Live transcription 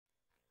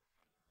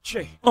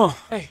Hey,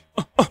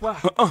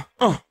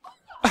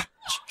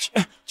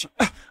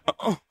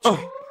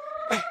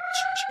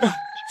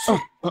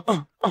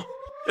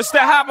 it's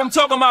that hop I'm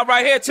talking about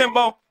right here,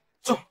 Timbo.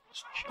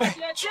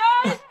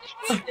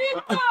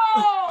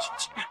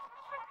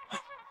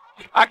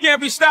 I can't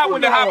be stopped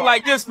with the hop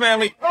like this,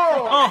 family.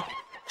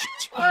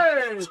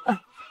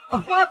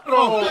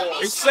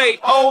 They say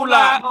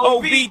Hola,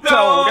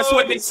 Hovito. That's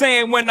what they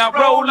saying when I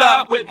roll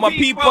up with my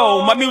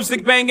people. My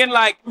music banging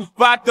like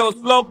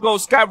Vatos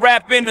Locos. Got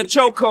rap in the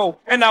choco,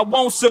 and I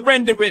won't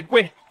surrender it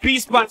with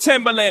Beast by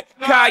Timberland,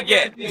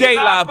 Kayet, De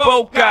La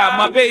Boca.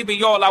 My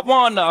baby, all I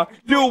wanna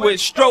do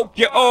is stroke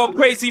you all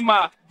crazy.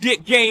 My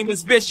dick game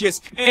is vicious,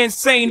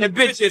 insane and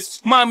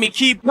vicious. Mommy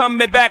keep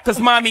coming back cause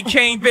mommy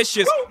came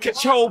vicious.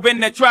 Catch Hov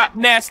in the drop,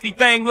 nasty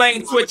thing,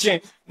 lane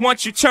switching.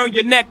 Once you turn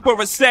your neck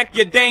for a sec,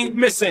 your dame's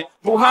missing.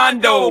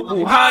 Buhando,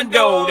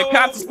 Buhando. The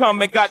cops is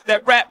coming, got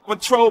that rap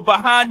patrol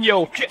behind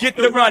you. Get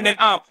the running,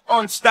 I'm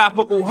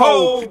unstoppable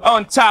ho,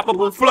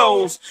 untoppable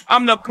flows.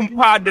 I'm the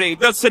compadre,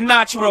 the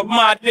Sinatra of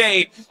my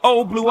day.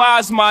 Old blue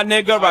eyes, my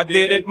nigga, I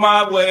did it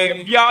my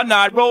way. Y'all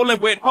not rolling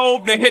with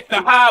Hov, then hit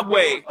the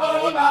highway.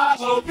 Hola,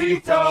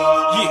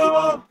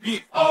 Hovito. Yeah.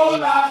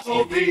 Hola,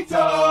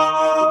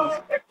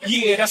 Hovito.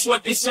 Yeah, that's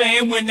what they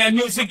saying when that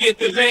music get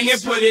the bang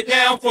and put it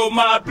down for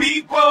my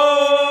people.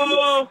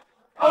 Hola,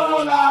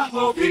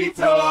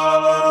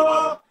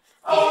 Hovito.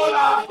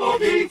 Hola,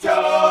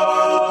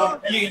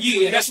 Hovito.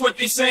 Yeah, that's what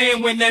they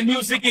saying when that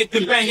music get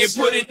the bang and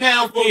put it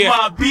down for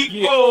my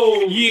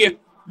people.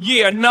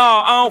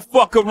 Nah, I don't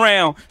fuck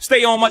around.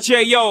 Stay on my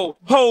J.O.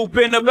 Hov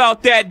been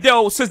about that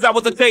dough since I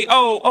was a day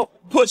old.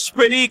 Push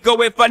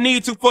Perico if I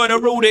need to for the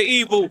root of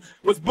evil.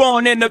 Was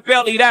born in the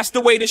belly, that's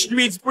the way the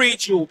streets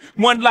breed you.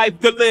 One life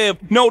to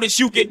live, notice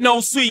you get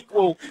no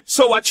sequel.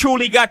 So I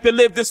truly got to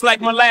live this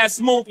like my last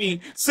movie.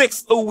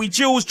 6 Louis,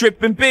 Jews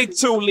dripping big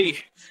Thule.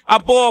 I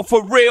ball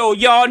for real,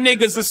 y'all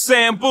niggas are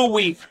Sam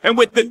Bowie. And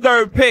with the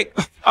third pick,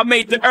 I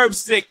made the herb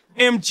sick.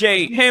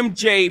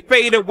 MJ,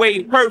 fade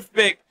away,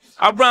 perfect.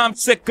 I rhyme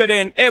sicker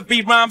than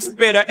every rhyme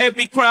spitter.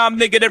 Every crime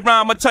nigga that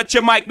rhyme, I touch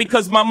your mic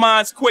because my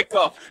mind's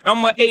quicker.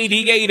 I'm a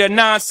 88, a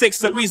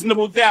 96, a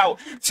reasonable doubt.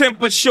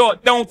 Temper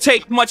short, don't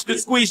take much to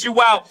squeeze you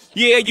out.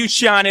 Yeah, you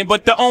shining,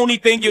 but the only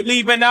thing you're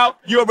leaving out,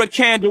 you're a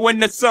candle in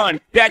the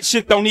sun. That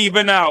shit don't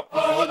even out.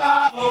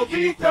 Hola,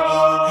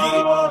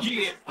 Hovito.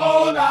 Yeah.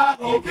 Hola,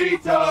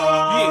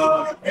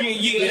 Hovito.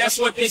 Yeah, that's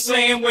what they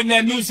saying when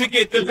that music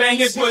get the bang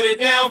and put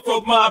it down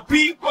for my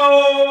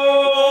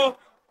people.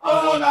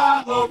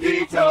 Hola,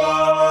 Hovito.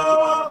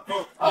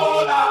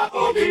 Hola,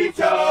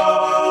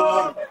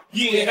 Hovito.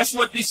 Yeah, that's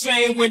what they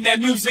saying when that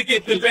music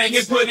get the bang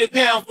and put it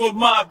down for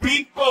my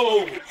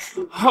people.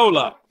 Hold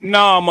up.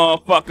 Nah,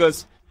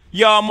 motherfuckers.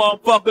 Y'all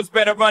motherfuckers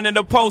better run in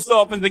the post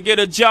office and get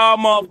a job,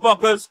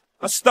 motherfuckers.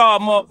 A star,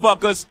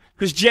 motherfuckers.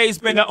 Cause Jay's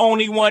been the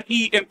only one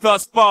eating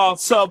thus far.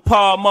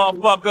 Subpar,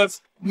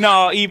 motherfuckers.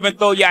 Nah, even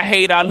though y'all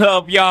hate, I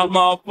love y'all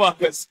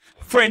motherfuckers.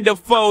 Friend or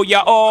foe,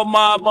 y'all all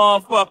my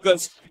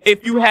motherfuckers.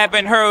 If you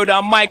haven't heard,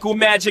 I'm Michael,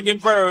 Magic, and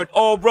Bird,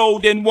 all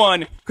rolled in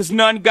one. Cause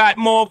none got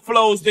more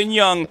flows than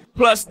Young,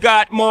 plus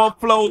got more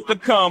flows to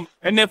come.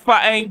 And if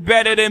I ain't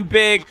better than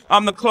Big,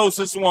 I'm the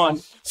closest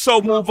one. So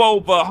move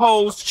over,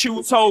 hoes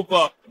choose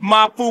over.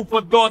 My food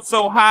for thought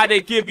so high they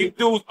give you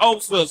dudes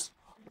ulcers.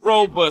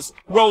 Rovers,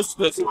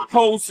 roasters,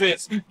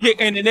 hoses,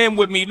 getting it in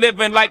with me,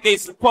 living like they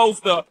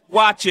supposed to.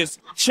 Watches,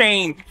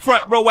 chain,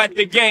 front row at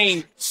the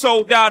game,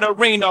 sold out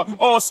arena,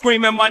 all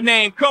screaming my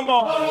name. Come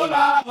on.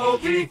 Hola,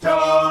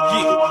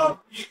 Hovito.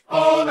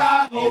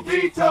 Hola,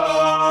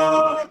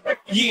 Hovito.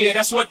 Yeah,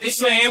 that's what they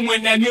saying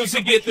when that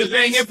music get the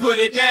bang and put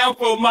it down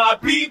for my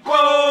people.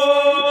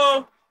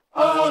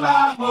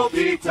 Hola,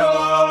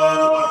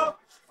 Hovito.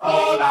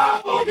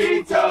 Hola,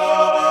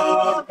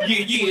 Hovito.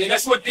 Yeah,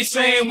 that's what they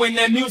saying when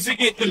that music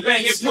get the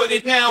bang and put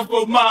it down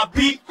for my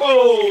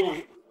people.